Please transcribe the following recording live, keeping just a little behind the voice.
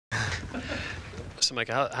So,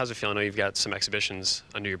 Micah, how's it feel? I know you've got some exhibitions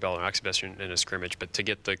under your belt, or exhibition in a scrimmage, but to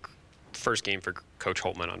get the first game for Coach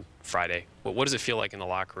Holtman on Friday, what does it feel like in the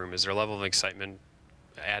locker room? Is there a level of excitement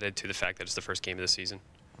added to the fact that it's the first game of the season?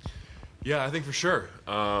 Yeah, I think for sure.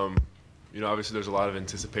 You know, obviously there's a lot of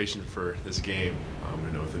anticipation for this game,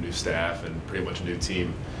 you know, with a new staff and pretty much a new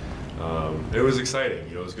team. It was exciting.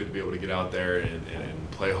 You know, it was good to be able to get out there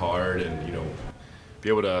and play hard and, you know, be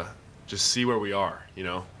able to just see where we are, you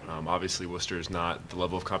know. Obviously Worcester is not the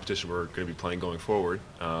level of competition we're going to be playing going forward,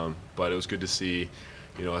 but it was good to see,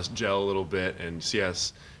 you know, us gel a little bit and see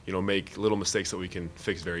us, you know, make little mistakes that we can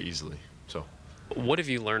fix very easily. So, what have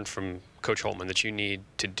you learned from Coach Holtman that you need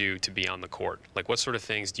to do to be on the court? Like, what sort of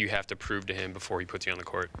things do you have to prove to him before he puts you on the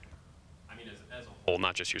court? I mean, as a whole,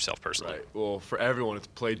 not just yourself personally. Right. Well, for everyone, it's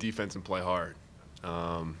play defense and play hard.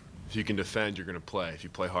 If you can defend, you're going to play. If you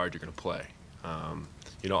play hard, you're going to play.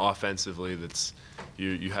 You know, offensively, that's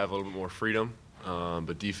you have a little bit more freedom,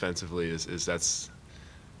 but defensively is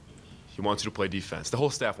he wants you to play defense. The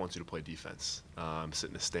whole staff wants you to play defense. Sit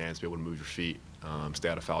in the stands, be able to move your feet, stay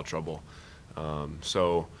out of foul trouble.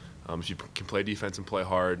 If you can play defense and play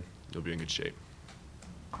hard, you'll be in good shape.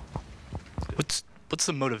 What's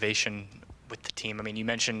the motivation with the team? I mean, you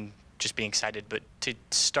mentioned just being excited, but to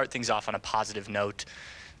start things off on a positive note,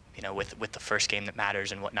 you know, with the first game that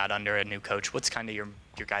matters and whatnot under a new coach, what's kind of your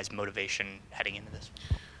guys' motivation heading into this?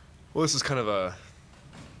 Well, this is kind of a,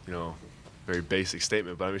 you know, very basic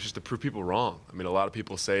statement, but I mean, it's just to prove people wrong. I mean, a lot of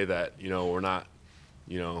people say that, you know, we're not,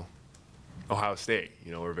 you know, Ohio State.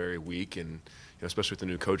 You know, we're very weak, and you know, especially with the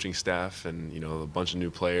new coaching staff and, you know, a bunch of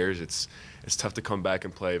new players, it's tough to come back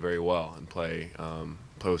and play very well and play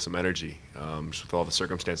with some energy, just with all the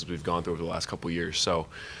circumstances we've gone through over the last couple of years. So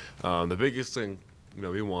the biggest thing, you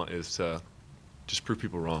know, we want is to just prove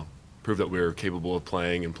people wrong, prove that we're capable of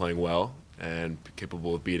playing and playing well, and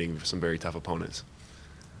capable of beating some very tough opponents.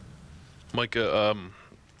 Micah,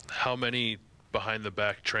 how many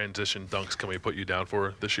behind-the-back transition dunks can we put you down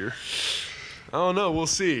for this year? I don't know. We'll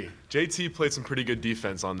see. JT played some pretty good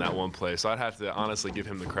defense on that one play, so I'd have to honestly give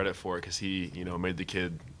him the credit for it because he, you know, made the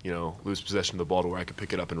kid, you know, lose possession of the ball to where I could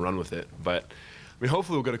pick it up and run with it. But I mean,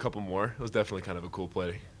 hopefully we'll get a couple more. It was definitely kind of a cool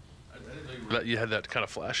play. I didn't know you had that kind of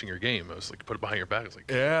flash in your game. I was like, put it behind your back. I was like,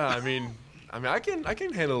 yeah. I mean, I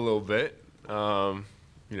can handle a little bit.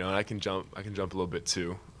 You know, I can jump a little bit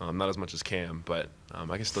too. Not as much as Cam, but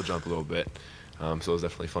I can still jump a little bit. So it was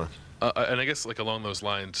definitely fun. And I guess like along those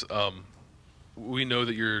lines, we know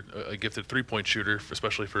that you're a gifted three-point shooter,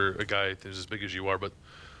 especially for a guy who's as big as you are. But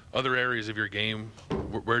other areas of your game,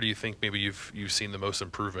 where do you think maybe you've seen the most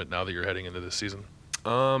improvement now that you're heading into this season?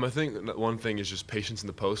 I think one thing is just patience in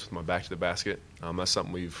the post with my back to the basket. That's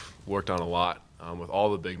something we've worked on a lot with all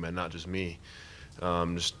the big men, not just me.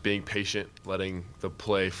 Just being patient, letting the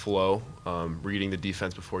play flow, reading the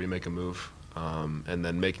defense before you make a move, and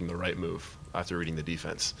then making the right move after reading the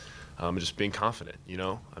defense. Just being confident, you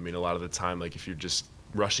know? I mean, a lot of the time, like, if you're just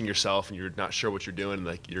rushing yourself and you're not sure what you're doing,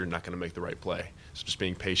 like, you're not going to make the right play. So just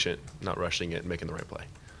being patient, not rushing it, and making the right play.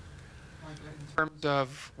 In terms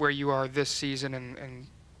of where you are this season and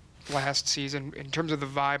last season, in terms of the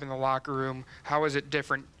vibe in the locker room, how is it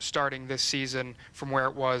different starting this season from where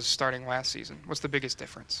it was starting last season? What's the biggest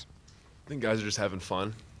difference? I think guys are just having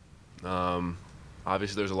fun.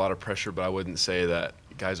 Obviously, there's a lot of pressure, but I wouldn't say that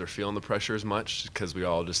guys are feeling the pressure as much because we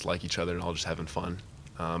all just like each other and all just having fun.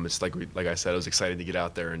 It's like I said, I was excited to get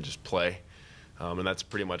out there and just play, and that's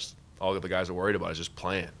pretty much all the guys are worried about is just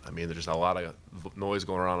playing. I mean, there's just a lot of noise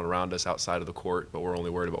going on around us outside of the court, but we're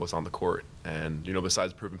only worried about what's on the court. And you know,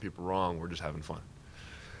 besides proving people wrong, we're just having fun.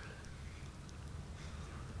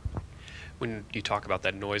 When you talk about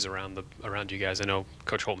that noise around you guys, I know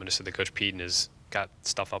Coach Holtman has said that Coach Peden has got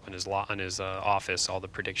stuff up in his office, all the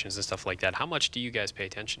predictions and stuff like that. How much do you guys pay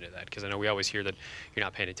attention to that? Because I know we always hear that you're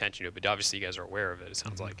not paying attention to it, but obviously you guys are aware of it, it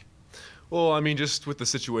sounds like. Well, I mean, just with the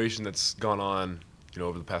situation that's gone on, you know,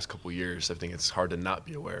 over the past couple of years, I think it's hard to not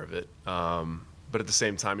be aware of it. But at the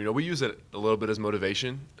same time, you know, we use it a little bit as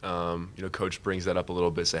motivation. You know, Coach brings that up a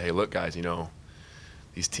little bit, say, hey, look, guys, you know,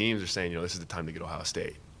 these teams are saying, you know, this is the time to get Ohio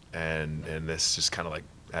State. And this just kind of like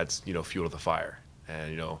adds, you know, fuel to the fire.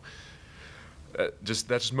 And, you know, that just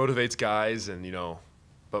motivates guys. And, you know,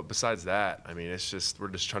 but besides that, I mean, it's just, we're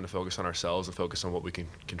just trying to focus on ourselves and focus on what we can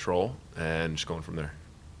control and just going from there.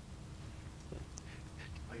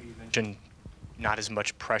 You mentioned not as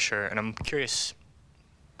much pressure, and I'm curious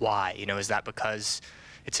why. You know, is that because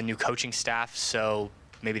it's a new coaching staff, so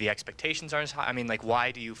maybe the expectations aren't as high? I mean, like,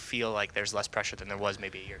 why do you feel like there's less pressure than there was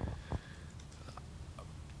maybe a year ago?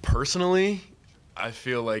 Personally, I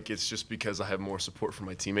feel like it's just because I have more support from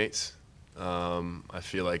my teammates. I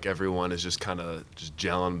feel like everyone is just kind of just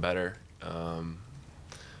gelling better.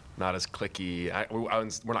 Not as cliquey.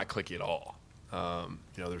 We're not cliquey at all.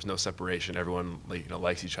 You know, there's no separation. Everyone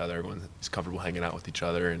likes each other. Everyone is comfortable hanging out with each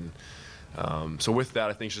other, and so with that,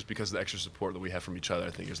 I think it's just because of the extra support that we have from each other,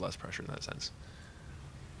 I think there's less pressure in that sense.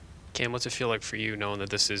 Cam, what's it feel like for you knowing that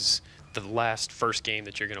this is the first game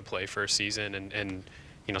that you're going to play for a season, and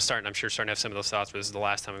you know, I'm sure starting to have some of those thoughts, but this is the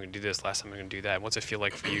last time I'm going to do this, last time I'm going to do that. What's it feel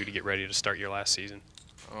like for you to get ready to start your last season?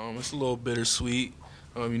 It's a little bittersweet.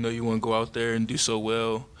 You know, you want to go out there and do so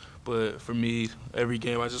well, but for me, every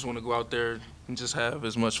game I just want to go out there and just have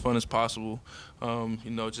as much fun as possible. You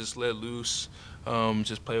know, just let loose,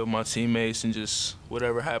 just play with my teammates, and just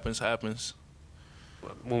whatever happens, happens.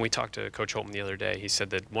 When we talked to Coach Holtman the other day, he said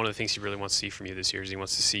that one of the things he really wants to see from you this year is he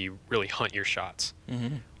wants to see you really hunt your shots.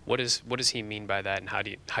 Mm-hmm. What does he mean by that, and how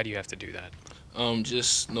do you have to do that?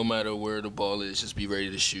 Just no matter where the ball is, just be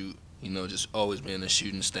ready to shoot. You know, just always be in a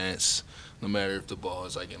shooting stance. No matter if the ball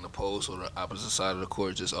is like in the post or the opposite side of the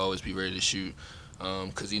court, just always be ready to shoot.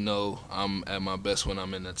 Because, you know, I'm at my best when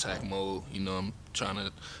I'm in attack mode. You know, I'm trying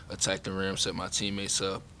to attack the rim, set my teammates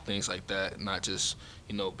up, things like that, not just,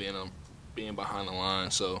 you know, being behind the line.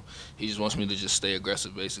 So he just wants me to just stay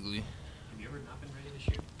aggressive, basically. Have you ever not been ready to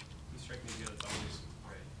shoot? You strike me as the guy that's always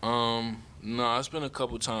ready. No, it's been a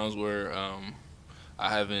couple times where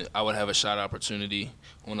I would have a shot opportunity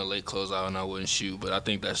on a late closeout and I wouldn't shoot, but I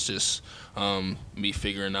think that's just me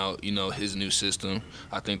figuring out, you know, his new system.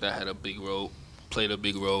 I think that played a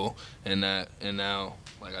big role in that, and now,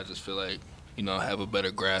 like, I just feel like, you know, I have a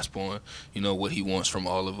better grasp on, you know, what he wants from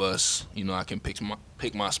all of us. You know, I can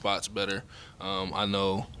pick my spots better. I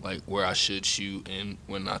know, like, where I should shoot and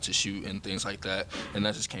when not to shoot and things like that, and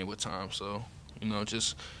that just came with time. So, you know,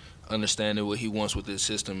 just understanding what he wants with his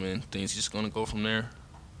system, and things just going to go from there.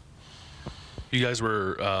 You guys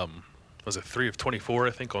were, was it 3 of 24,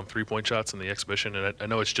 I think, on three-point shots in the exhibition? And I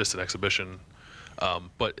know it's just an exhibition,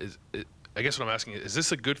 but I guess what I'm asking is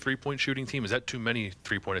this a good three-point shooting team? Is that too many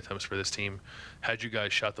three-point attempts for this team? Had you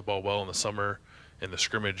guys shot the ball well in the summer in the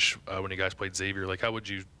scrimmage when you guys played Xavier? Like, how would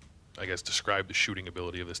you, I guess, describe the shooting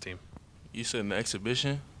ability of this team? You said in the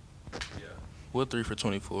exhibition? Yeah. What 3 for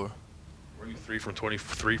 24? Were you 3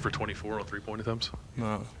 for 24 on three-point attempts?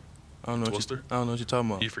 No. I don't know what you're talking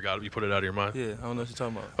about. You forgot it. You put it out of your mind. Yeah, I don't know what you're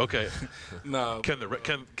talking about. Okay. No. Can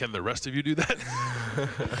the rest of you do that?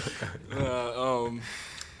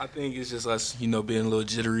 I think it's just us, you know, being a little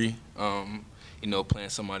jittery. You know, playing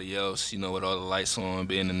somebody else. You know, with all the lights on,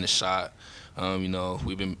 being in the shot. You know,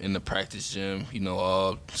 we've been in the practice gym. You know,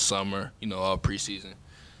 all summer. You know, all preseason.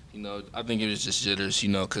 You know, I think it was just jitters, you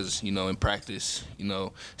know, because, you know, in practice, you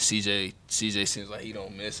know, CJ seems like he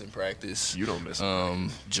don't miss in practice. You don't miss.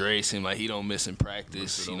 Dre seems like he don't miss in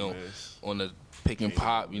practice. You know, on the pick and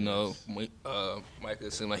pop, you know,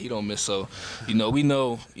 Micah seems like he don't miss. So, you know, we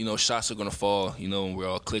know, you know, shots are gonna fall. You know, when we're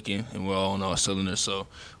all clicking and we're all on our cylinders. So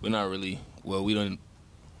we're not really. Well,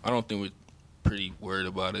 I don't think we're pretty worried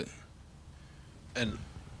about it. And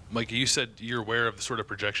Micah, you said you're aware of the sort of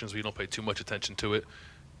projections. We don't pay too much attention to it.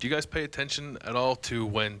 Do you guys pay attention at all to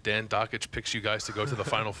when Dan Dockich picks you guys to go to the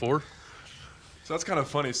Final Four? So that's kind of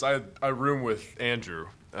funny. So I room with Andrew.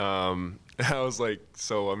 I was like,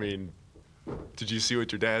 so, I mean, did you see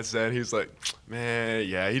what your dad said? He was like, man,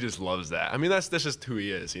 yeah, he just loves that. I mean, that's just who he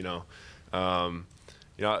is, you know.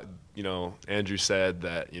 You know, Andrew said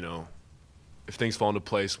that, you know, if things fall into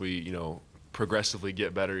place, we, you know, progressively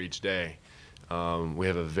get better each day. We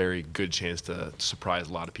have a very good chance to surprise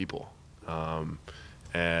a lot of people.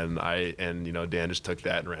 And you know, Dan just took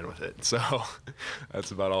that and ran with it. So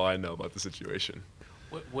that's about all I know about the situation.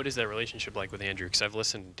 What is that relationship like with Andrew? Because I've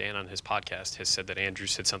listened, Dan on his podcast has said that Andrew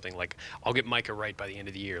said something like, I'll get Micah right by the end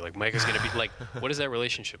of the year. Like, Micah's going to be like, what is that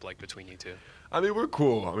relationship like between you two? I mean, we're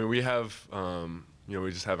cool. I mean, we have, you know,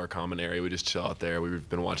 we just have our common area. We just chill out there. We've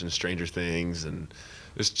been watching Stranger Things, and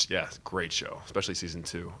it's, yeah, it's a great show, especially season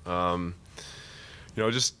 2. You know,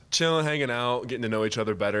 just chilling, hanging out, getting to know each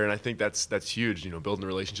other better, and I think that's huge. You know, building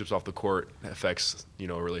relationships off the court affects, you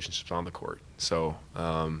know, relationships on the court. So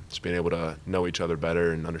just being able to know each other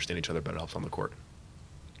better and understand each other better helps on the court.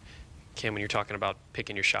 Cam, when you're talking about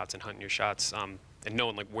picking your shots and hunting your shots, and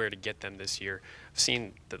knowing like where to get them this year, I've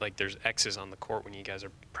seen that like there's X's on the court when you guys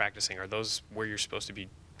are practicing. Are those where you're supposed to be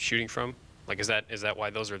shooting from? Like, is that why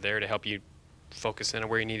those are there to help you focus in on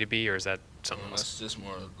where you need to be, or is that something else? That's just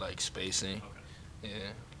more like spacing. Okay. Yeah.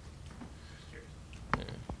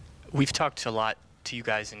 We've talked a lot to you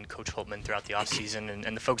guys and Coach Holtman throughout the offseason,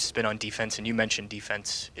 and the focus has been on defense, and you mentioned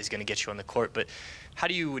defense is going to get you on the court, but how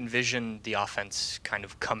do you envision the offense kind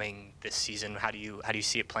of coming this season? How do you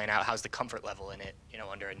see it playing out? How's the comfort level in it,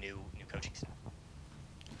 under a new coaching staff?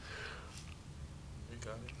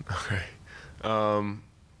 Okay.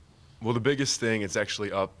 Well, the biggest thing is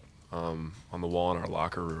actually up on the wall in our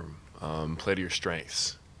locker room. Play to your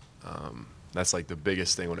strengths. That's like the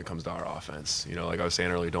biggest thing when it comes to our offense. Like I was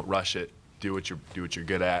saying earlier, don't rush it. Do what you're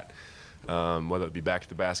good at. Whether it be back to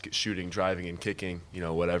the basket, shooting, driving, and kicking.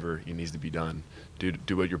 Whatever needs to be done.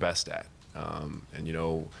 Do what you're best at. And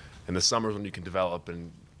in the summers when you can develop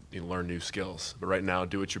and learn new skills. But right now,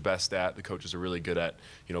 do what you're best at. The coaches are really good at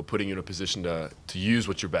putting you in a position to use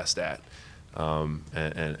what you're best at. And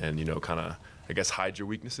kind of, I guess, hide your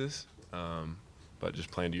weaknesses, but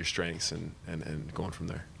just playing to your strengths and going from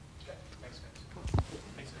there.